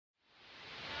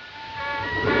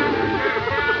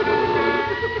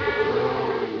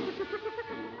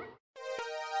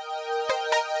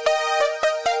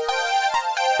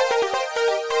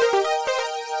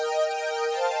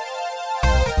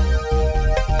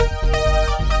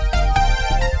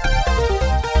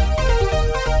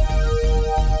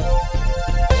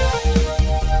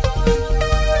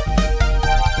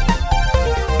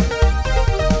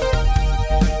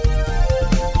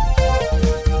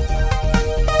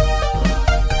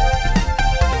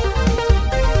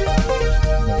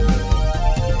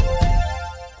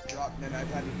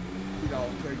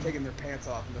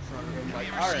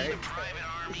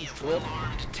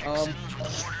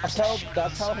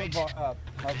how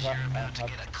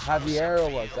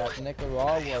Javier was at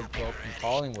Nicaragua from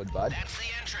Collingwood, bud.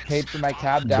 Paid for my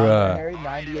cab down there, Harry.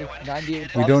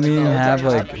 98 We don't even have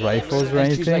like rifles or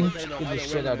anything. Like, the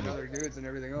shit out of me.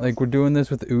 Like we're doing this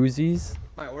with Uzis.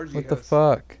 What the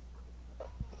fuck,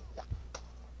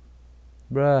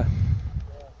 bruh?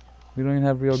 We don't even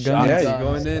have real guns. Yeah, you're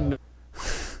going in.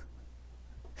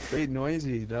 Straight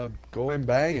noisy, dog. Going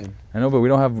banging. I know, but we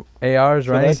don't have ARs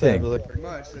or anything. I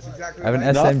have an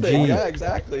SMG. Yeah,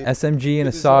 exactly. SMG and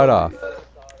a sawed-off.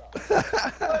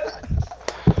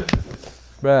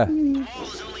 Bruh.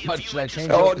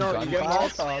 Oh no, you get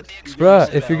Molotovs.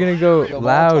 Bruh, if you're gonna go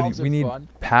loud, we need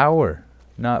power,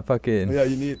 not fucking. Yeah,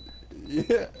 you need.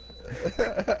 Yeah.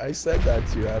 I said that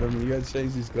to you, Adam. You gotta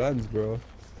change these guns, bro.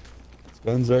 These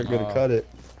guns aren't gonna cut it.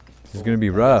 It's gonna be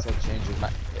rough.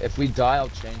 If we die, I'll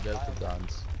change out the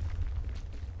guns.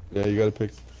 Yeah, you gotta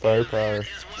pick firepower.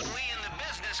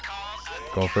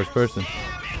 Go first person.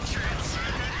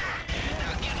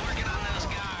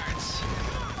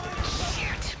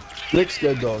 Nick's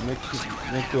good though. Nick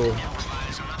will.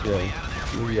 Yeah,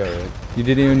 you'll be alright. You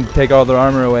didn't even take all their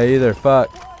armor away either. Fuck.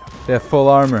 They have full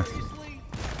armor.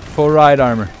 Full ride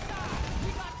armor.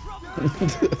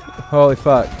 Holy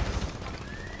fuck.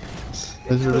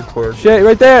 This is recording. Shit,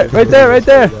 right there! Right there! Right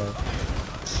there!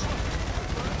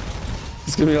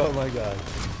 It's gonna be, oh my god.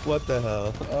 What the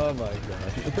hell? Oh my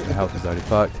god. My health is already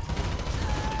fucked.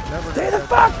 Stay the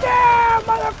fuck down,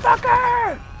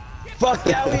 motherfucker! Fuck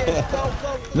yeah, we go.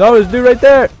 No, there's a dude right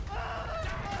there!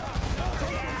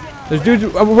 There's dudes.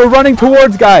 We're running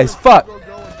towards guys. Fuck!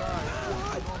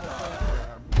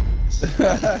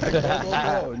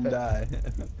 Go and die.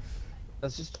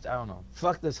 That's just, I don't know.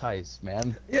 Fuck this heist,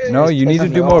 man. Yeah, No, you need to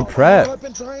do more prep. I've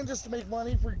been trying just to make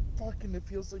money for fucking, it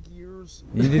feels like years.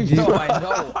 You did, No, I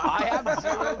know. I have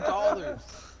 $0.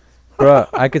 Bruh,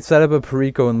 I could set up a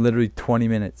Perico in literally 20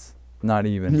 minutes. Not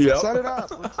even. Yep. Set it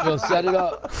up. Yo, set it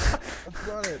up. Let's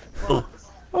run it.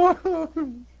 Fuck.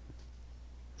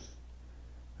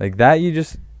 Like that, you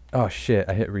just. Oh shit!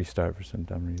 I hit restart for some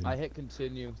dumb reason. I hit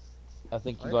continue. I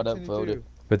think you got upvoted.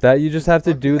 But that you just have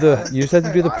to do the. You just have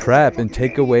to do the prep and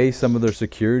take away some of their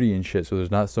security and shit, so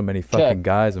there's not so many fucking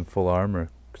guys in full armor.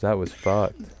 Cause that was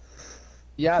fucked.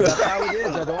 Yeah, that's how it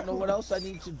is. I don't know what else I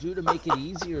need to do to make it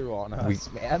easier on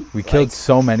us, man. We killed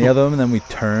so many of them, and then we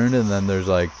turned, and then there's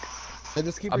like I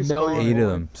just keep 8 of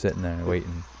them sitting there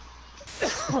waiting.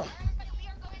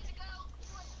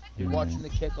 You're watching the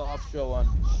kickoff show on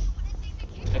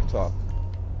TikTok.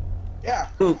 Yeah.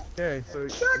 Okay, so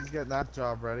he's getting that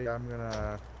job ready. I'm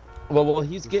gonna. Well,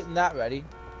 he's getting that ready.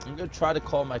 I'm gonna try to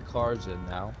call my cars in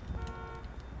now.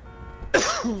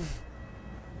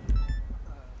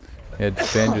 Yeah,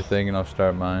 expand your thing, and I'll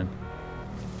start mine.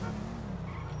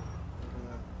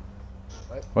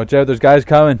 Watch out! There's guys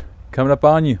coming up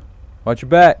on you. Watch your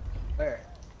back. There.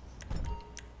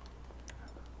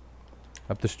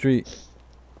 Up the street.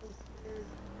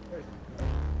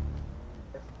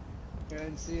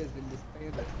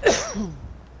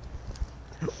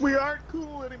 We aren't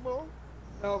cool anymore.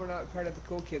 No, we're not part of the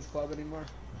cool kids club anymore.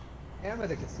 Hey, I'm at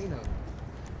the casino.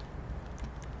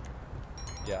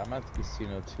 Yeah, I'm at the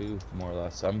casino too, more or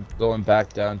less. I'm going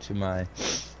back down to my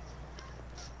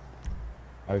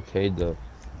arcade though.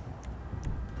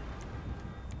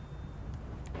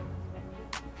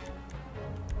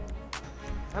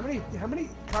 How many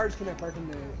cars can I park in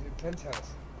the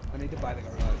penthouse? I need to buy the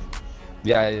garage.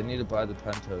 Yeah, I need to buy the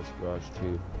penthouse garage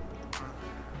too.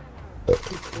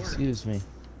 Excuse me.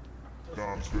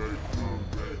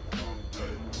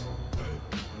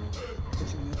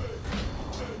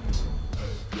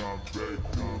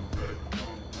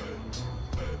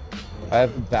 I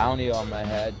have a bounty on my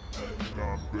head.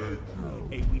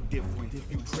 Hey, we different,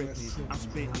 you tripping. I'm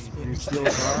spitting. You still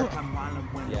are? I'm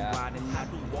wildin' when I'm Yeah. riding. I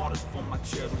do waters for my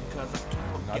children, cause I keep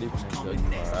them Not even a good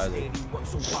car either.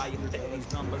 so quiet that these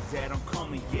numbers that I'm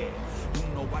coming, yeah. You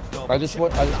know I just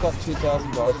got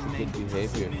 $2,000 for good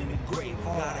behavior.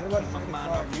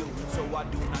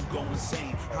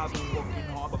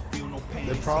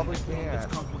 They probably can't.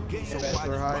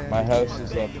 They're high. My house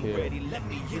is up here.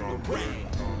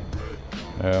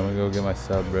 Alright, I'm gonna go get my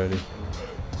sub ready.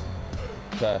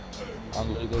 Okay,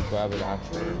 I'm gonna go grab an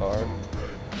actual car.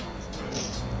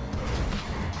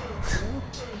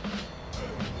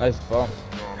 Nice bump.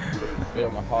 Right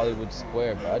on my Hollywood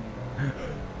Square, bud.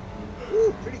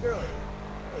 Ooh, pretty girl.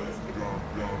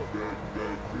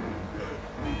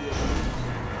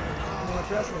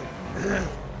 Watch wrestling.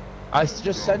 I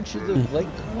just sent you the link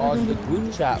on the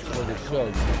group chat for the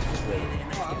show.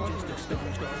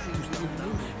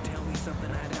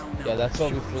 Yeah, that's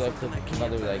only for like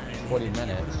another like 20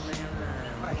 minutes.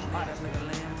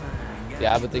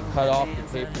 Yeah, but they cut off the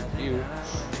pay-per-view.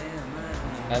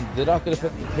 And they're not gonna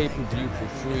put the pay-per-view for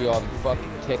free on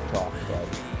fucking TikTok,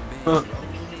 but...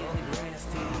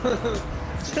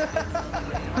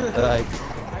 like...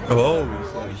 Oh.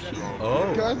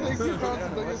 I think you found the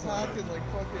biggest hack in like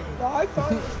fucking. No, I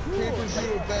thought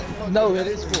pay-per-view event. No, it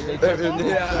is cool. They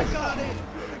Yeah.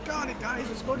 I got it, guys.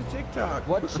 Let's go to TikTok.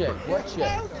 What chick? What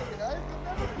chick?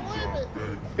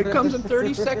 It comes in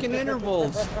 30-second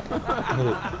intervals.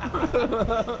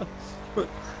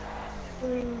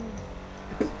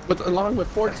 But along with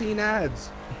 14 ads.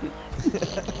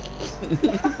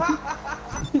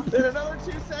 In another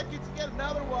 2 seconds, get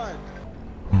another one.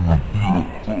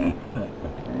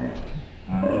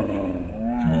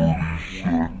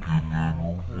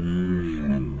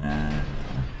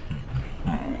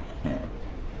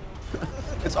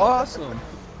 It's awesome.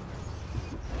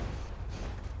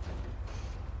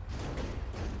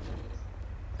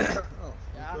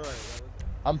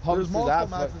 I'm pumped There's for that.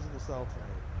 multiple matches in the cell tonight.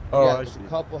 Oh, yeah, I there's see. a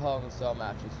couple Hell in a Cell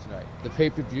matches tonight. The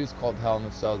pay-per-view's called Hell in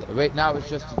a Cell. Right now it's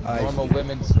just a I normal see.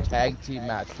 women's tag team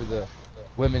match for the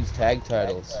women's tag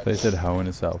titles. They said Hell in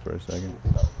a Cell for a second.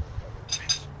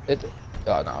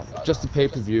 Oh no, just the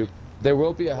pay-per-view. There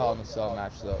will be a Hell in a Cell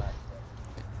match though.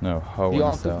 No, Hell in a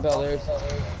Bianca Cell. Belair's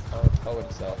Hell in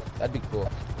a Cell. That'd be cool.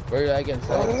 Where did I get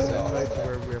Hell in a Cell? Right to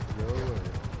where we have to go.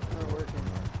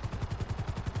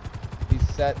 He's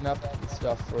setting up the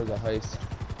stuff for the heist.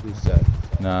 Who said?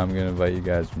 Nah, I'm gonna invite you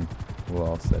guys from. We'll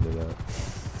all set it up.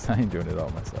 I ain't doing it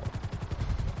all myself.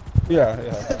 Yeah.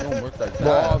 It don't work like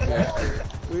Well, that.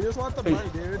 obviously. We just want the money,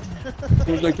 dude.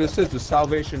 Who's like, this is the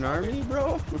Salvation Army,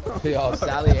 bro? Yo,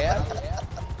 Sally Ann?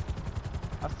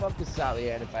 I fuck with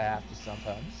Sally Ann if I have to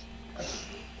sometimes.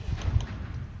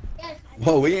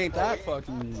 Whoa, we ain't that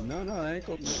fucking. No, that ain't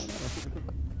cool.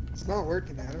 It's not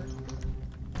working, Adam.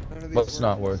 None of these What's work.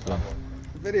 not working?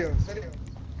 Videos.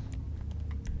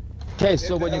 Okay,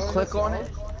 so when you click on it,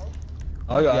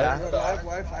 I got Yeah. it.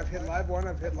 I've hit live 1,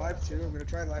 I've hit live 2, I'm gonna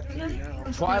try live 3 now.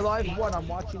 try live 1. I'm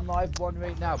watching live 1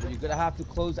 right now, but you're gonna have to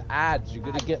close ads. You're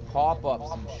gonna get pop-ups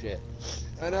and shit.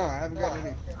 I know, I haven't got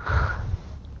any.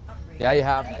 Yeah, you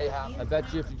have. I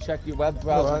bet you if you check your web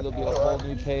browser, there'll be a whole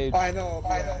new page. I know,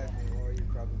 well, you're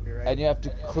probably right. And you have to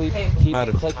keep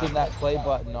Adam. clicking that play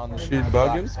button on the She's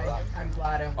bugging?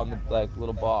 on the like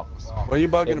little box. What are you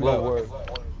bugging It will about? work.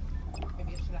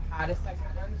 Maybe I should have had a second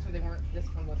one so they weren't. This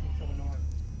one wasn't so annoying.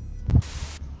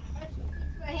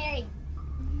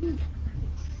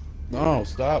 No,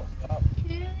 stop.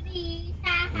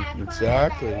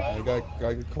 Exactly. I got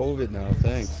COVID now.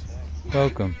 Thanks.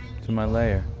 Welcome to my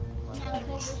lair.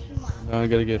 Now I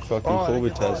gotta get fucking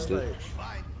COVID tested.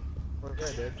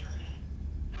 Okay, dude.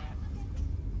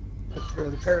 For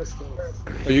the Periscope.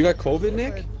 Oh, you got COVID,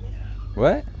 Nick?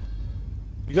 What?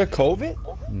 You got COVID?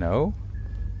 No.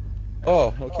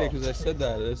 Oh, okay, because I said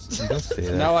that. Don't say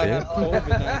that. Now I shit. have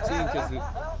COVID-19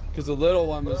 because the little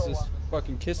one was just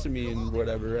fucking kissing me and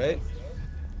whatever, right?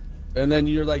 And then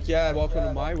you're like, yeah, welcome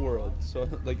to my world. So,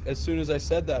 like, as soon as I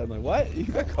said that, I'm like, what? You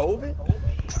got COVID?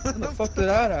 When the fuck did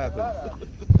that happen?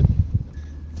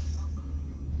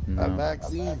 No. A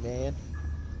vaccine, man.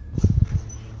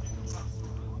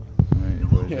 Alright, you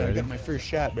boys Yeah, I ready? got my first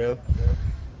shot, bro.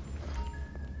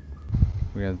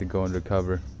 We're gonna have to go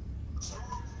undercover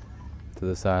to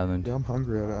this island. Yeah, I'm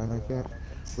hungry and I can't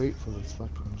wait for this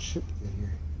fucking shit to get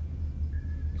here.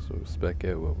 So spec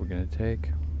out what we're gonna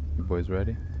take. You boys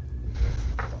ready?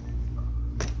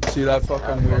 See that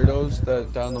fucking weirdos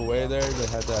that down the way there that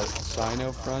had that sign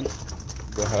out front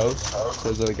of the house?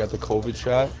 Says that they got the COVID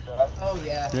shot. Oh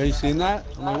yeah. Yeah, you seen that?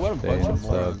 I'm like, what a bunch of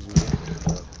Damn, morons.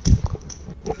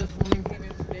 This woman came in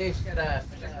today. She had a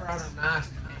sticker on her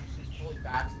mask and she's fully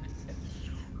vaccinated.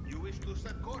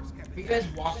 Are you guys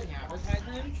watching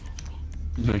advertisements?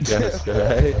 I guess,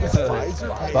 right?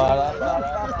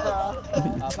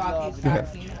 Thought these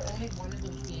vaccines, only one of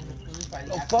them being approved by the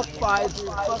Oh, FDA. fuck Pfizer,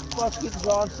 fuck fucking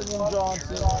Johnson &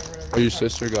 Johnson. Oh, your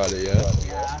sister got it, yeah?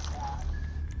 Yeah.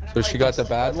 So she got the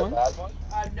bad one?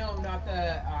 No, not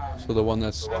the. So the one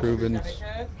that's proven.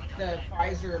 The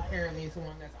Pfizer apparently is the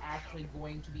one that's actually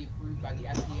going to be approved by the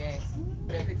FDA.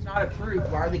 But if it's not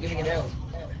approved, why are they giving it out?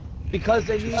 Because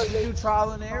they need to do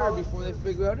trial and error before they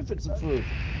figure out if it's approved.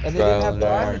 And they didn't have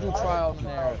time to do trial and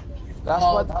error. That's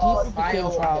why the people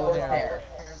became trial and error.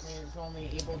 Apparently is only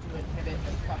able to inhibit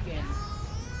the fucking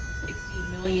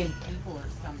million people or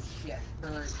some shit for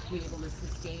to be able to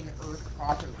sustain Earth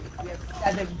properly. We have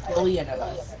 7 billion of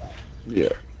us. Yeah.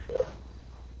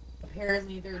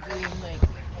 Apparently they're doing like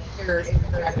their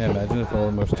injections. Yeah, imagine if all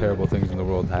the most terrible things in the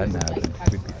world hadn't happened.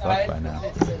 We'd be fucked by now.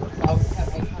 Drugs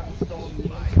have become so immune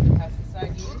to the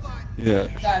pesticide use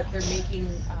that they're making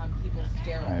people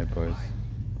sterile. Alright, boys.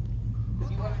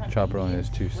 Chopper only has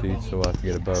 2 seats, so we'll have to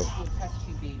get a boat.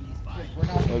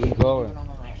 Where are you going?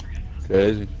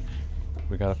 Crazy.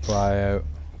 We gotta fly out.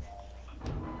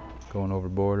 Going over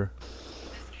border.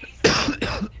 Get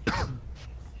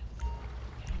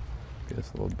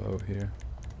us a little boat here.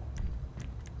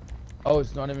 Oh,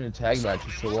 it's not even a tag match,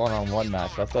 it's a one-on-one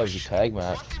match. I thought it was a tag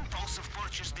match.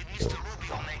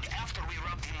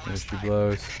 There she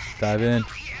blows. Dive in.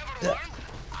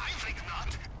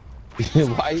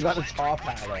 Why you got a top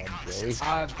hat on, Joey?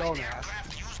 Don't ask.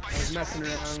 I was messing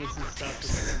around with some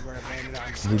stuff where I landed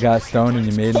on. You got stoned and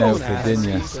you made an outfit, didn't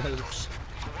you?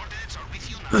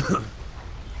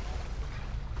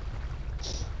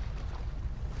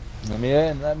 Let me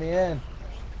in, let me in.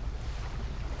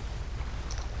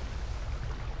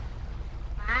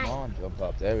 Come on, jump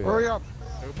up. There we go. Hurry up.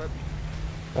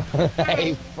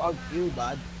 Hey, fuck you,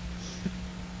 bud.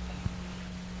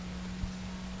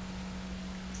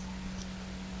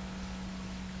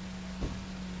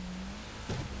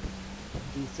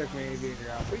 He took my aviator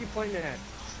out. What are you pointing at?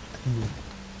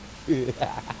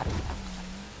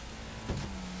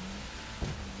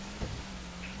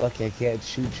 Look, I can't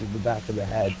shoot you in the back of the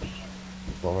head,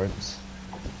 Lawrence.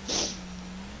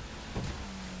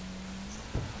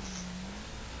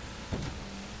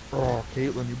 Oh,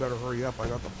 Caitlin, you better hurry up. I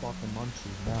got the fucking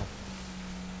munchies now.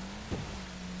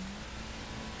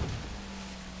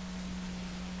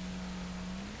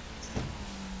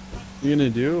 You're gonna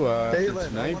do Caitlin,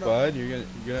 tonight, bud? You're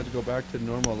gonna have to go back to the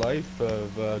normal life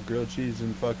of grilled cheese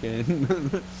and fucking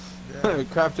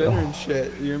craft dinner and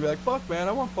shit. You're gonna be like, fuck, man,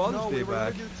 I want Father's Day back. No, we were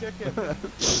gonna do chicken. But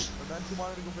then she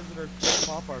wanted to go visit her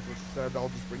Popeyes, so she said, I'll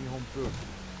just bring you home food.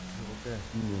 Okay.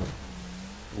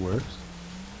 It works.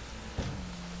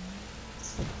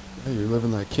 Yeah, you're living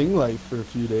that king life for a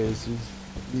few days.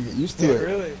 You get used to it.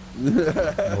 Really?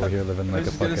 Over here living like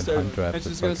a fucking hunter after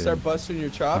she's gonna start busting your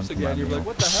chops again. You're like,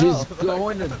 what the hell?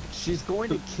 She's going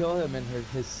to kill him in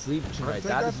his sleep tonight.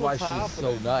 That is that's why what's she's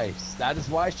so happening. nice. That is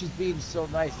why she's being so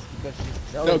nice. Because she's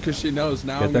killing No, him. because she knows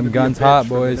now. Get I'm them gonna be a guns bitch hot,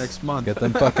 for the boys. Next month. Get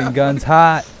them fucking guns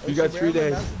hot. You got 3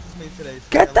 days.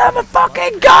 Get them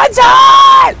fucking guns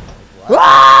hot!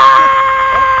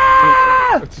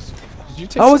 Ah! Did you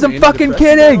take I wasn't some fucking antidepressants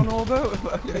kidding. I don't know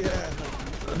about?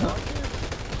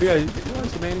 Yeah, you want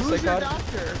some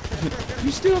antipsychotic?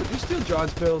 You steal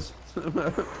John's pills.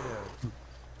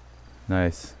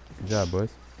 Nice. Good job, boys.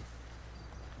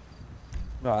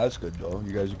 No, that's good though.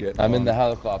 You guys are getting. I'm in the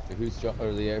helicopter.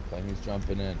 Or the airplane? Who's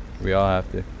jumping in? We all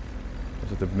have to.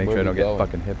 Just have to make Where sure I we don't get going?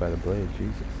 fucking hit by the blade.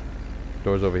 Jesus.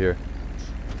 Door's over here.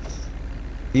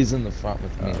 He's in the front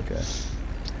with Oh, me. okay.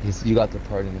 You got the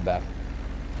part in the back.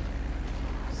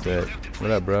 Sick.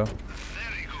 What up, bro?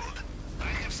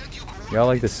 Y'all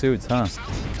like the suits, huh?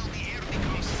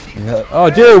 Yeah. Oh,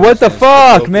 dude, what the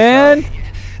fuck, man?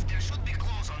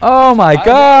 Oh my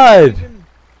god!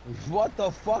 What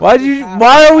the fuck? Why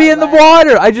are we in the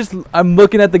water? I'm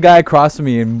looking at the guy across from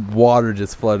me and water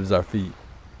just floods our feet.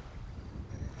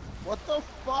 What the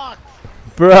fuck?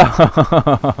 Bro.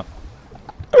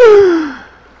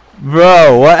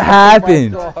 Bro, what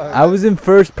happened? God. I was in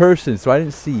first person, so I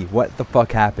didn't see what the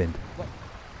fuck happened.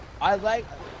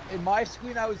 In my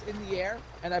screen, I was in the air,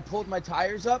 and I pulled my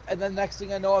tires up, and then next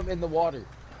thing I know, I'm in the water.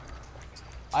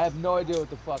 I have no idea what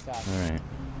the fuck happened. Alright.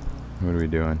 What are we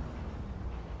doing?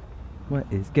 What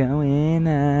is going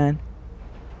on?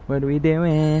 What are we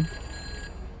doing?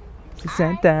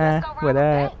 Santa, what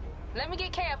up? Let me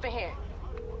get K up in here.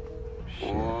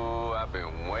 Ooh, I've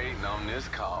been waiting on this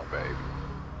call, baby.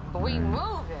 We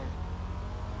moving.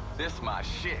 This my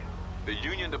shit. The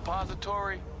Union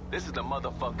Depository? This is the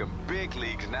motherfucking big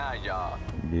leagues now, y'all.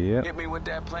 Yep. Hit me with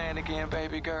that plan again,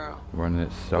 baby girl. Running it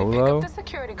Pick solo. up the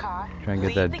security car. Trying to get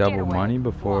leave that the double getaway, money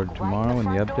before walk tomorrow when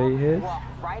the front door, update hits. Walk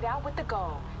right out with the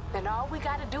gold. Then all we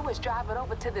gotta do is drive it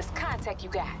over to this contact you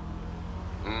got.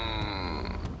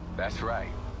 That's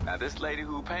right. Now this lady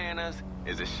who paying us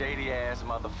is a shady ass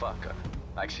motherfucker.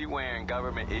 Like she wearing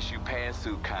government issue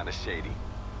pantsuit kinda shady.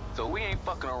 So we ain't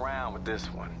fucking around with this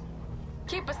one.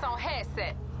 Keep us on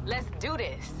headset. Let's do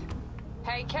this.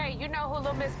 Hey Kay, you know who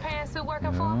little Miss Pantsuit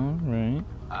working for? Alright.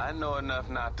 I know enough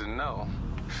not to know.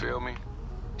 Feel me?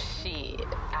 Shit,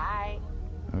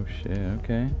 Oh shit,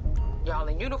 okay. y'all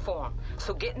in uniform,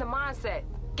 so get in the mindset.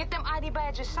 Get them ID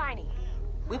badges shiny.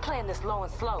 We playing this low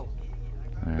and slow.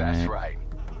 That's right.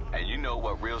 And you know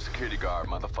what real security guard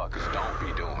motherfuckers don't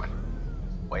be doing.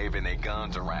 Waving their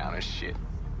guns around and shit.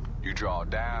 You draw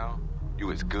down,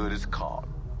 you as good as caught.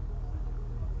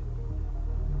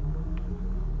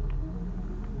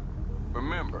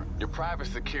 Remember, your private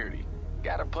security.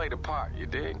 Gotta play the part, you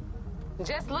dig?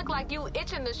 Just look like you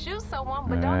itching to shoot someone,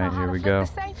 but All don't know right, how here to we flip go.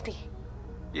 the safety.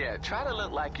 Yeah, try to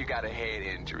look like you got a head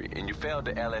injury and you failed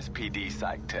the LSPD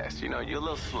psych test. You know, you're a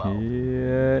little slow.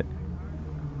 Shit.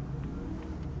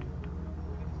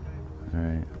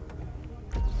 Alright.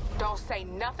 Don't say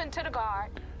nothing to the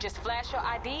guard. Just flash your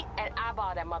ID and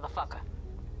eyeball that motherfucker.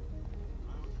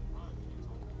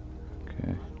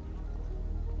 Okay.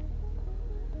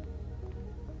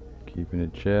 Keeping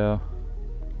it chill.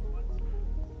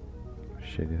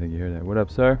 Shit, you think you hear that? What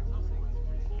up, sir?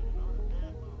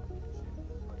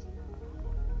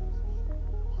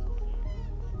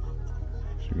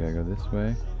 So we gotta go this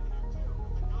way.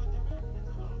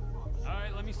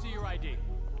 Alright, let me see your ID.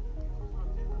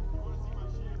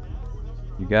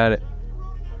 You got it.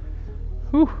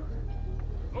 Whew.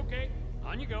 Okay,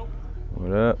 on you go.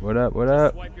 What up, what up, what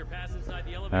up? Swipe your pass inside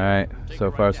the elevator. Alright,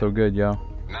 so far so good, y'all.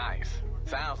 Nice.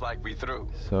 Sounds like we through.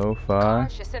 So far,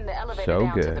 Should send the elevator so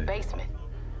down to the good. basement.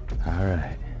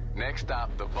 Alright. Next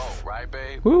stop, the vault, right,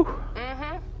 babe? Whew.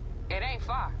 Mm-hmm. It ain't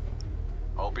far.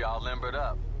 Hope y'all limbered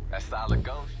up. That's solid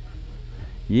ghost.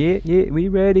 Yeah, yeah, we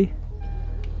ready.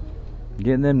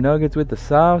 Getting them nuggets with the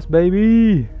sauce,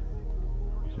 baby.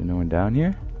 Is there no one down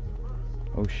here?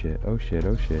 Oh shit, oh shit,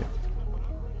 oh shit.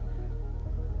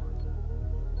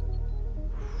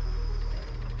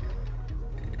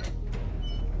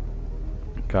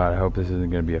 God, I hope this isn't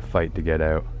gonna be a fight to get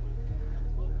out.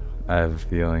 I have a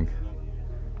feeling.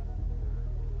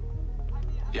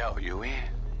 Yo, you in?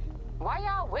 Why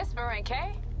y'all whispering,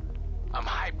 Kay? I'm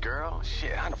hyped, girl.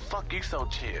 Shit, how the fuck you so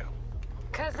chill?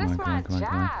 Cause Come it's on, my come on, come on,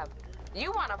 come job.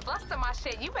 You wanna bust on my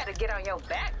shit, you better get on your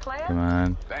back, player. Come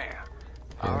on. Damn.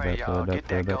 Fill All it right, up, fill y'all, it up, get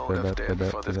fill that it up, gold fill it up up, there fill it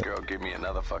before up, this fill it girl give me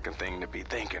another fucking thing to be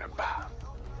thinking about.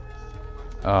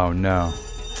 Oh no.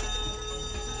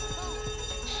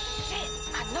 Shit,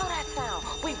 I know that sound.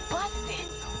 We busted.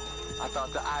 I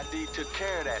thought the ID took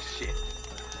care of that shit.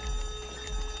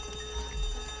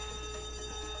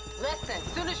 Listen,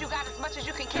 soon as you got as much as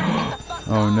you can carry, get the fuck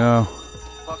Oh on. no.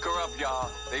 Fuck her up, y'all.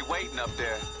 They waiting up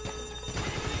there.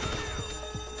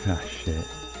 Oh shit.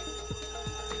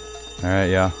 Alright,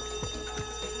 y'all.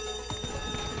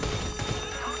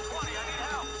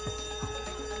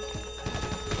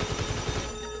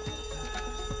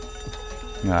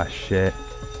 Ah shit.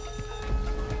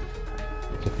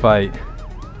 It's a fight.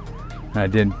 I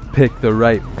didn't pick the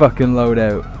right fucking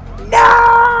loadout.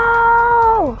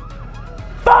 No!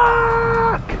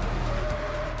 Fuck!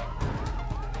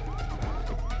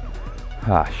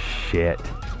 Ah shit.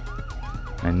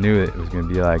 I knew it was gonna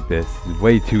be like this. It's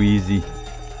way too easy.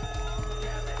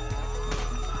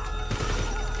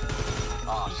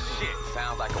 Oh shit,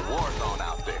 sounds like a war zone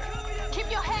out there. Keep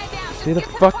your head down. Stay the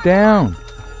fuck down.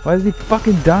 Why is he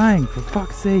fucking dying? For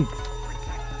fuck's sake.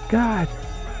 God.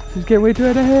 Just get way too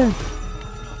out of ahead.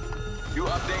 You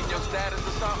updating your status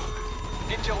or something?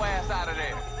 Get your ass out of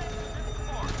there.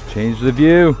 Change the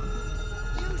view.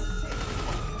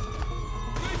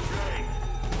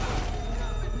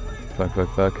 Fuck, fuck,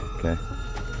 fuck. Okay.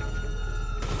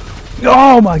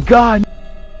 Oh my god!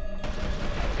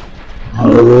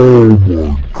 Oh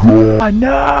my god!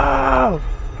 No!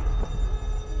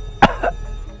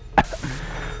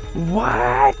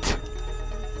 What?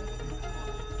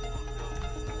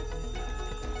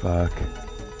 Fuck.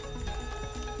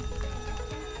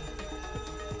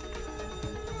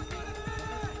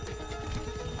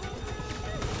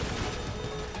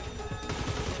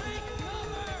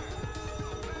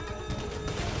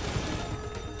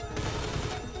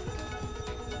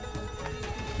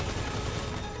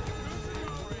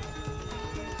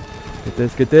 Get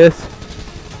this, get this.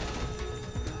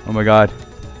 Oh my god.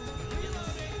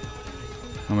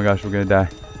 Oh my gosh, we're gonna die.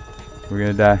 We're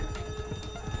gonna die.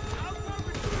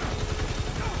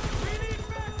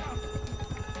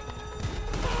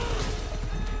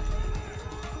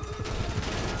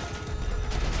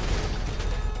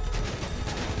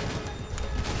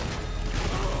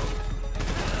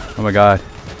 Oh my god.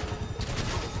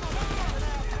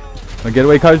 My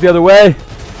getaway car's the other way.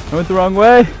 I went the wrong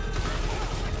way.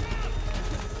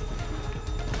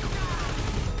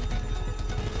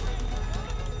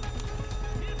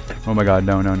 Oh my god,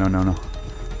 no, no, no, no, no.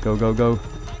 Go, go, go.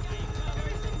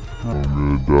 Oh.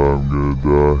 I'm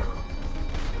gonna die,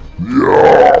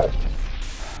 Yeah!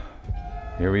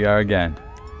 Here we are again.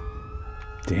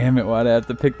 Damn it, why'd I have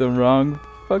to pick the wrong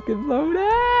fucking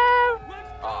loadout?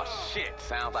 Oh shit,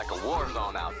 sounds Sounds like a war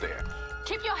zone out there.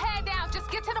 Keep your head down. Just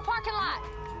get to the parking lot.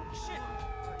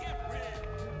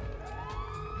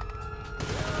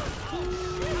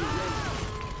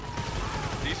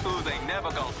 These fools ain't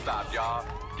never gonna stop, y'all.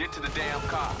 Get to the damn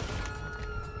car.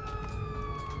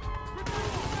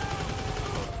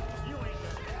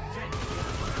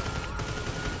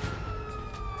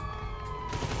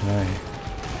 Alright.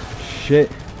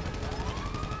 Shit.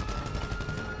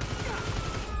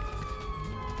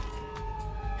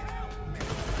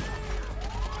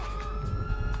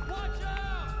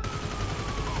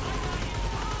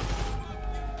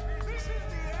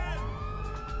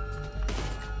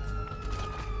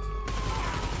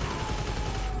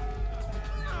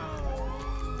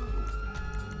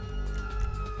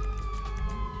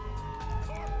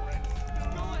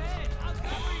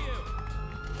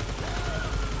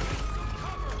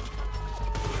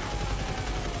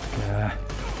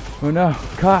 Oh no,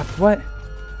 cops, what?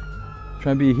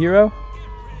 Trying to be a hero?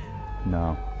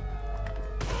 No.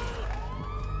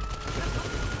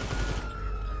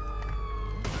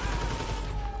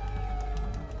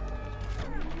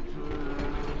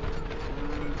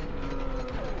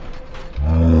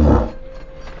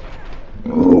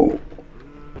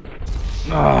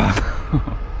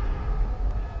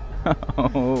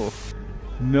 Oh,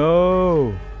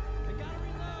 no.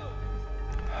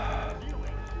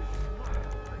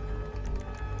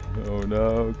 Oh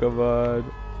no, come on.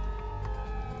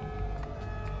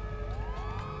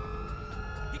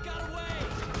 He got away.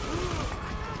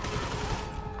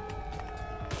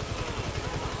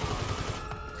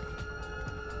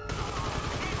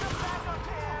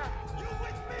 You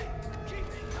with me? Keep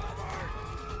me covered.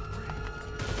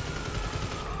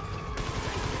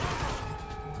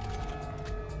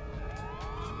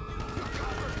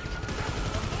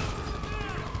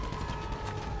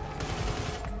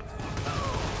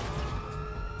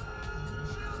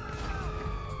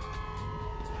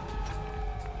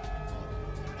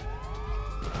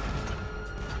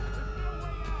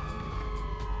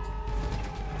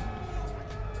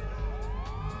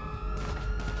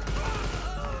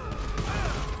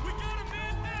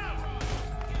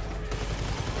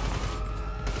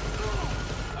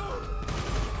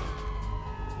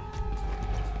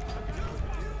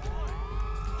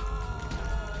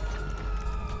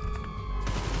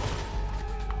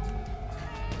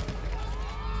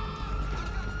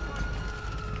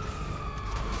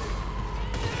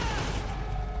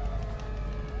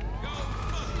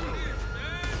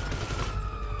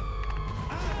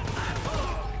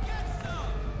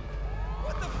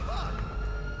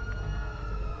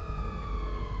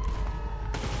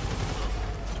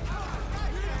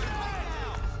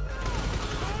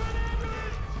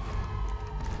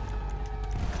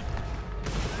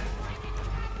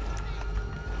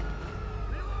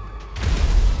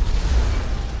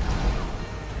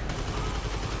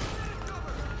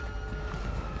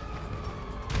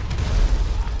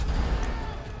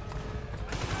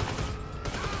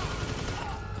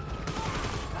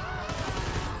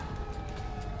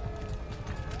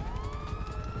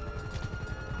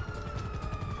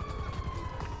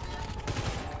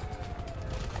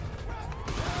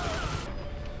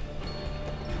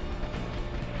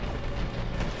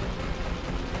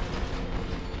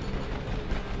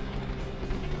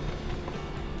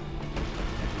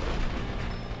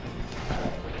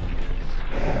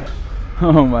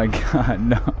 Oh my god,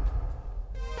 no.